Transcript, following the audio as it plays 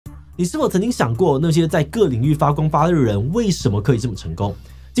你是否曾经想过，那些在各领域发光发热的人为什么可以这么成功？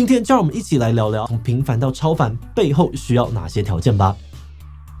今天就让我们一起来聊聊从平凡到超凡背后需要哪些条件吧。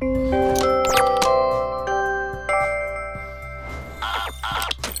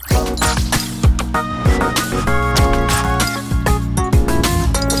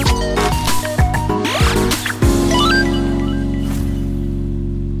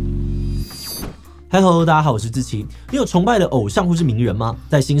Hello， 大家好，我是志祺。你有崇拜的偶像或是名人吗？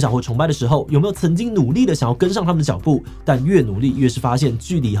在欣赏或崇拜的时候，有没有曾经努力的想要跟上他们的脚步，但越努力越是发现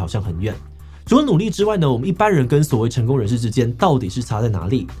距离好像很远？除了努力之外呢，我们一般人跟所谓成功人士之间到底是差在哪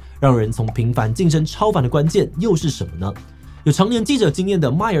里？让人从平凡晋升超凡的关键又是什么呢？有常年记者经验的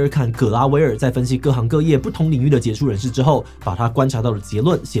迈尔坎·葛拉维尔在分析各行各业不同领域的杰出人士之后，把他观察到的结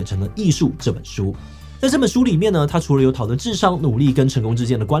论写成了《艺术》这本书。在这本书里面呢，他除了有讨论智商、努力跟成功之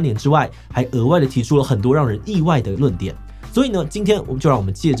间的关联之外，还额外的提出了很多让人意外的论点。所以呢，今天就让我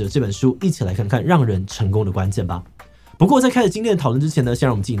们借着这本书一起来看看让人成功的关键吧。不过在开始今天的讨论之前呢，先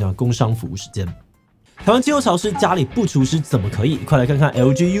让我们进一段工商服务时间。台湾气候潮湿，家里不除湿怎么可以？快来看看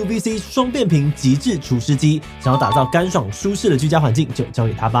LG UVC 双变频极致除湿机，想要打造干爽舒适的居家环境，就交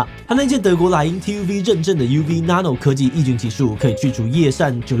给它吧。它内建德国莱茵 TUV 认证的 UV nano 科技抑菌技术，可以去除叶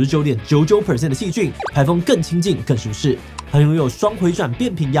扇 99.99% 的细菌，排风更清净、更舒适。它拥有双回转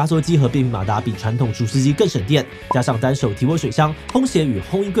变频压缩机和变频马达，比传统除湿机更省电，加上单手提握水箱、烘鞋与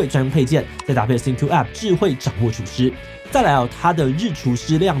烘衣柜专用配件，再搭配 ThinkQ App 智慧掌握除湿。再来它的日除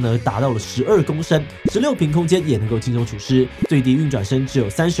湿量呢达到了12公升，16坪空间也能够轻松除湿，最低运转声只有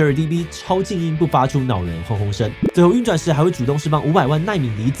32 dB， 超静音，不发出恼人轰轰声。最后运转时还会主动释放500万奈米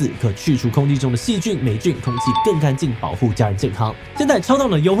离子，可去除空气中的细菌、霉菌，空气更干净，保护家人健康。现在超档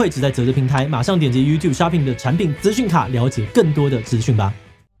的优惠只在嘖嘖平台，马上点击 YouTube Shopping 的产品资讯卡，了解更多的资讯吧。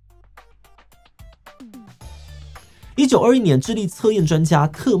1921年，智力测验专家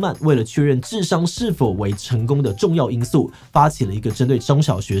特曼为了确认智商是否为成功的重要因素，发起了一个针对中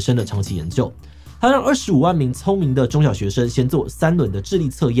小学生的长期研究。他让25万名聪明的中小学生先做3轮的智力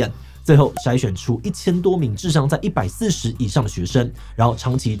测验，最后筛选出1000多名智商在140以上的学生，然后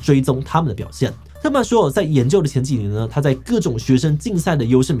长期追踪他们的表现。特曼说，在研究的前几年呢，他在各种学生竞赛的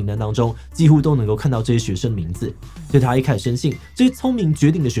优胜名单当中，几乎都能够看到这些学生的名字。所以他一开始深信，这些聪明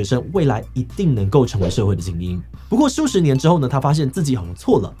绝顶的学生未来一定能够成为社会的精英。不过数十年之后呢，他发现自己好像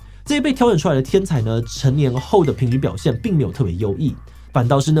错了。这些被挑选出来的天才呢，成年后的平均表现并没有特别优异，反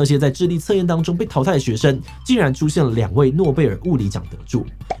倒是那些在智力测验当中被淘汰的学生，竟然出现了2位诺贝尔物理奖得主。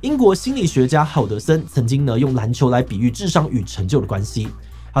英国心理学家郝德森曾经呢用篮球来比喻智商与成就的关系。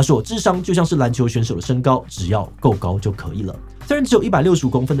他说，智商就像是篮球选手的身高，只要够高就可以了。虽然只有165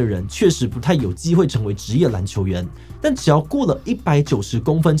公分的人确实不太有机会成为职业篮球员，但只要过了190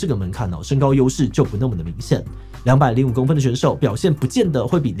公分这个门槛身高优势就不那么的明显。205公分的选手表现不见得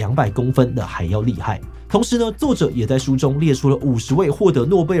会比200公分的还要厉害。同时呢，作者也在书中列出了50位获得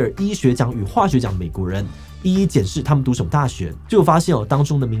诺贝尔医学奖与化学奖的美国人，一一检视他们读什么大学，就发现当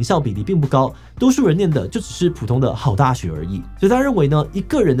中的名校比例并不高，多数人念的就只是普通的好大学而已。所以他认为呢，一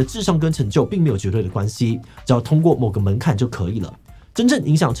个人的智商跟成就并没有绝对的关系，只要通过某个门槛就可以了。真正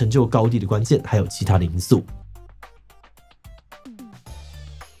影响成就高低的关键还有其他的因素。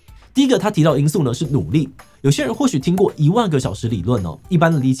第一个他提到的因素呢是努力。有些人或许听过1万个小时理论一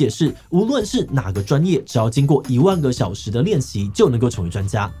般的理解是，无论是哪个专业，只要经过1万个小时的练习，就能够成为专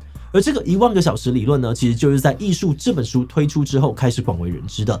家。而这个1万个小时理论呢，其实就是在《艺术》这本书推出之后开始广为人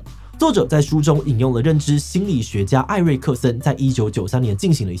知的。作者在书中引用了认知心理学家艾瑞克森在1993年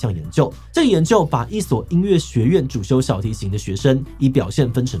进行了一项研究。这个研究把一所音乐学院主修小提琴的学生以表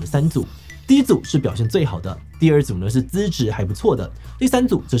现分成了3组。第一组是表现最好的，第二组呢是资质还不错的，第3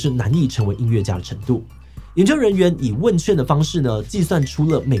组则是难以成为音乐家的程度。研究人员以问卷的方式呢，计算出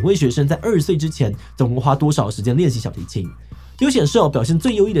了每位学生在20岁之前总共花多少时间练习小提琴。有显示表现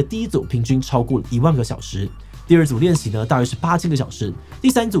最优异的第一组平均超过了1万个小时，第二组练习呢大约是8000个小时，第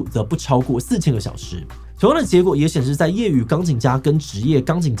3组则不超过4000个小时。同样的结果也显示在业余钢琴家跟职业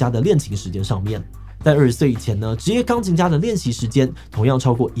钢琴家的练琴时间上面，在20岁以前呢，职业钢琴家的练习时间同样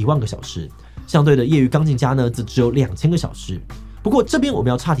超过1万个小时，相对的业余钢琴家呢则只有2000个小时。不过这边我们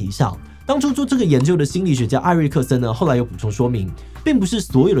要岔题一下，当初做这个研究的心理学家艾瑞克森呢，后来有补充说明，并不是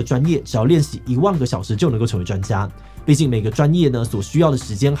所有的专业只要练习1万个小时就能够成为专家，毕竟每个专业呢所需要的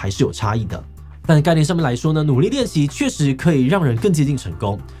时间还是有差异的。但概念上面来说呢，努力练习确实可以让人更接近成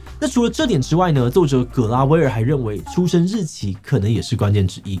功。那除了这点之外呢，作者葛拉威尔还认为出生日期可能也是关键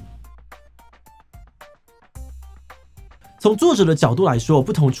之一。从作者的角度来说，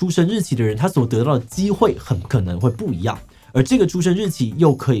不同出生日期的人，他所得到的机会很可能会不一样。而这个出生日期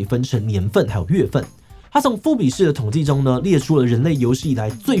又可以分成年份还有月份，他从富比士的统计中呢，列出了人类有史以来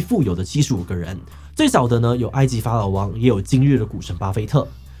最富有的75个人，最早的呢有埃及法老王，也有今日的股神巴菲特。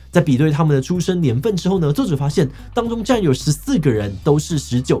在比对他们的出生年份之后呢，作者发现当中竟然有14个人都是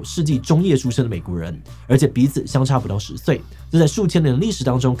19世纪中叶出生的美国人，而且彼此相差不到10岁，这在数千年的历史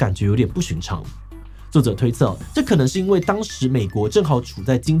当中感觉有点不寻常。作者推测，这可能是因为当时美国正好处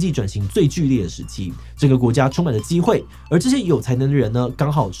在经济转型最剧烈的时期，整个国家充满了机会，而这些有才能的人呢，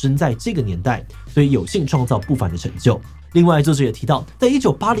刚好生在这个年代，所以有幸创造不凡的成就。另外，作者也提到，在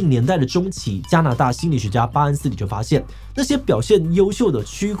1980年代的中期，加拿大心理学家巴恩斯里就发现，那些表现优秀的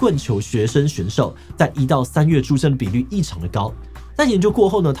曲棍球学生选手，在1到3月出生的比率异常的高。但研究过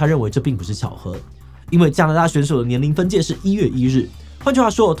后呢，他认为这并不是巧合，因为加拿大选手的年龄分界是1月1日。换句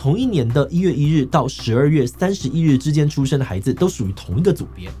话说，同一年的1月1日到12月31日之间出生的孩子都属于同一个组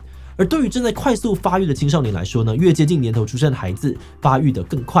别。而对于正在快速发育的青少年来说呢，越接近年头出生的孩子发育得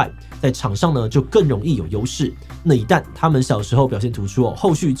更快，在场上呢就更容易有优势。那一旦他们小时候表现突出，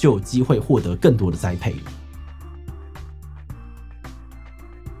后续就有机会获得更多的栽培。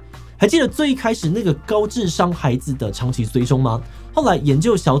还记得最一开始那个高智商孩子的长期追踪吗？后来研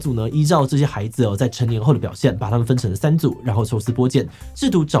究小组呢，依照这些孩子在成年后的表现，把他们分成了3组，然后抽丝剥茧，试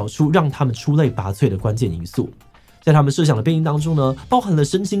图找出让他们出类拔萃的关键因素。在他们设想的变因当中呢，包含了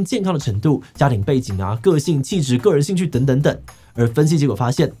身心健康的程度、家庭背景啊、个性、气质、个人兴趣等等等。而分析结果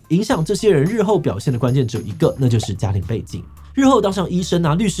发现，影响这些人日后表现的关键只有一个，那就是家庭背景。日后当上医生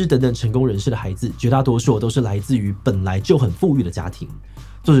啊、律师等等成功人士的孩子，绝大多数都是来自于本来就很富裕的家庭。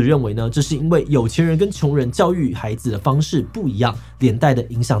作者认为呢，这是因为有钱人跟穷人教育孩子的方式不一样，连带的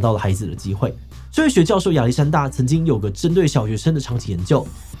影响到了孩子的机会。社会学教授亚历山大曾经有个针对小学生的长期研究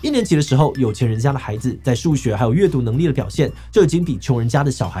，1年级的时候，有钱人家的孩子在数学还有阅读能力的表现就已经比穷人家的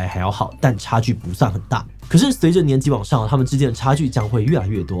小孩还要好，但差距不算很大。可是随着年级往上，他们之间的差距将会越来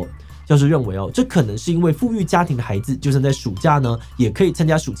越多。教授认为这可能是因为富裕家庭的孩子就算在暑假呢，也可以参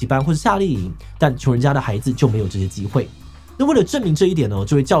加暑期班或是夏令营，但穷人家的孩子就没有这些机会。那为了证明这一点呢，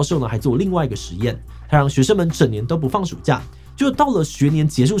这位教授呢还做另外一个实验，他让学生们整年都不放暑假。就到了学年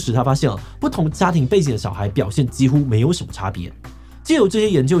结束时，他发现不同家庭背景的小孩表现几乎没有什么差别。藉由这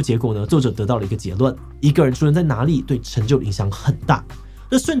些研究结果呢，作者得到了一个结论：一个人出生在哪里对成就的影响很大。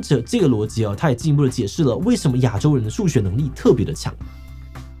那顺着这个逻辑他也进一步的解释了为什么亚洲人的数学能力特别的强。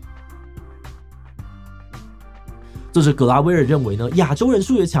作者格拉威尔认为呢，亚洲人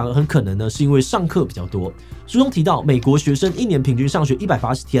数学强很可能呢是因为上课比较多。书中提到，美国学生1年平均上学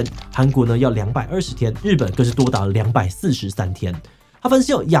180天，韩国呢要220天，日本更是多达了243天。他分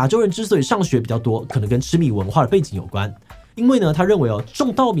析亚洲人之所以上学比较多，可能跟吃米文化的背景有关。因为呢，他认为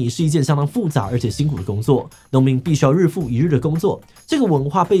种稻米是一件相当复杂而且辛苦的工作，农民必须要日复一日的工作。这个文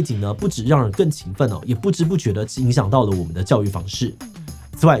化背景呢，不只让人更勤奋也不知不觉的影响到了我们的教育方式。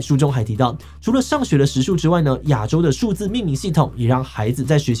此外，书中还提到，除了上学的时数之外呢，亚洲的数字命名系统也让孩子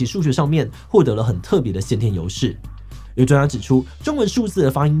在学习数学上面获得了很特别的先天优势。有专家指出，中文数字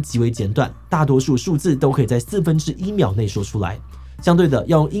的发音极为简短，大多数数字都可以在1/4秒内说出来。相对的，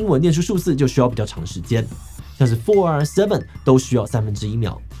要用英文念出数字就需要比较长时间，像是 4、7都需要1/3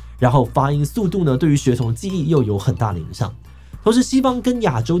秒。然后发音速度呢，对于学童记忆又有很大的影响。同时，西方跟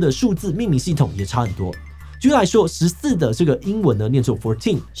亚洲的数字命名系统也差很多。举例来说，14的这个英文呢念作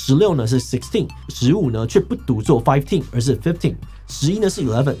 14，16呢是 16，15呢却不读作 15，而是 15，11呢是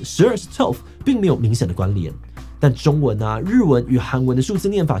 11，12是 12，并没有明显的关联。但中文啊、日文与韩文的数字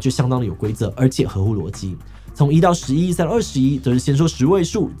念法却相当的有规则，而且合乎逻辑。从1到11，再到21，则是先说10位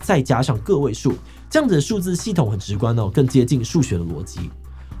数，再加上个位数，这样子的数字系统很直观更接近数学的逻辑。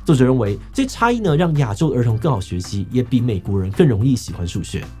作者认为，这差异呢让亚洲的儿童更好学习，也比美国人更容易喜欢数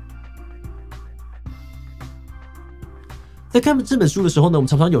学。在看这本书的时候呢，我们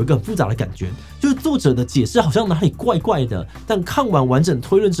常常有一个很复杂的感觉，就是作者的解释好像哪里怪怪的，但看完完整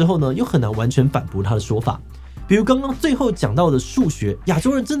推论之后呢，又很难完全反驳他的说法。比如刚刚最后讲到的数学，亚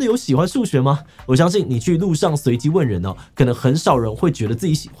洲人真的有喜欢数学吗？我相信你去路上随机问人可能很少人会觉得自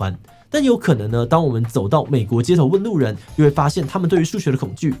己喜欢。但有可能呢，当我们走到美国街头问路人，又会发现他们对于数学的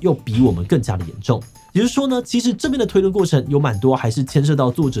恐惧又比我们更加的严重。也就是说呢，其实这边的推论过程有蛮多还是牵涉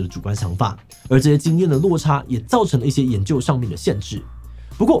到作者的主观想法，而这些经验的落差也造成了一些研究上面的限制。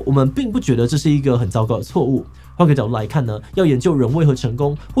不过我们并不觉得这是一个很糟糕的错误。换个角度来看呢，要研究人为何成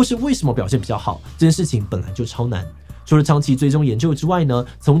功，或是为什么表现比较好，这件事情本来就超难。除了长期追踪研究之外呢，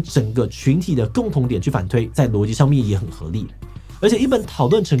从整个群体的共同点去反推，在逻辑上面也很合理。而且一本讨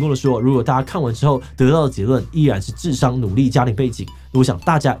论成功的书，如果大家看完之后得到的结论依然是智商、努力、家庭背景，我想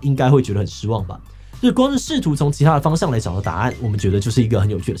大家应该会觉得很失望吧。就是光是试图从其他的方向来找到答案，我们觉得就是一个很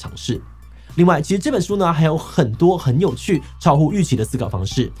有趣的尝试。另外，其实这本书呢还有很多很有趣、超乎预期的思考方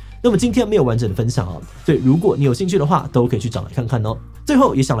式。那么今天没有完整的分享哦，所以如果你有兴趣的话，都可以去找来看看哦。最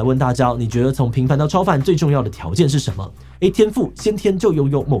后也想来问大家，你觉得从平凡到超凡最重要的条件是什么？天赋，先天就拥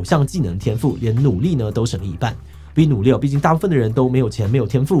有某项技能天赋，连努力呢都省了一半。比努力毕竟大部分的人都没有钱、没有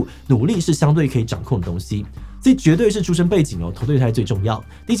天赋，努力是相对可以掌控的东西，所以绝对是出身背景投对才最重要。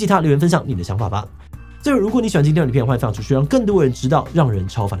第其他留言分享你的想法吧。最后，如果你喜欢今天的影片，欢迎分享出去，让更多人知道让人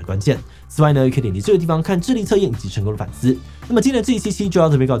超凡的关键。此外呢，也可以点击这个地方看智力测验以及成功的反思。那么今天的这一期就到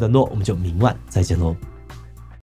这边告一段落，我们就明晚再见喽。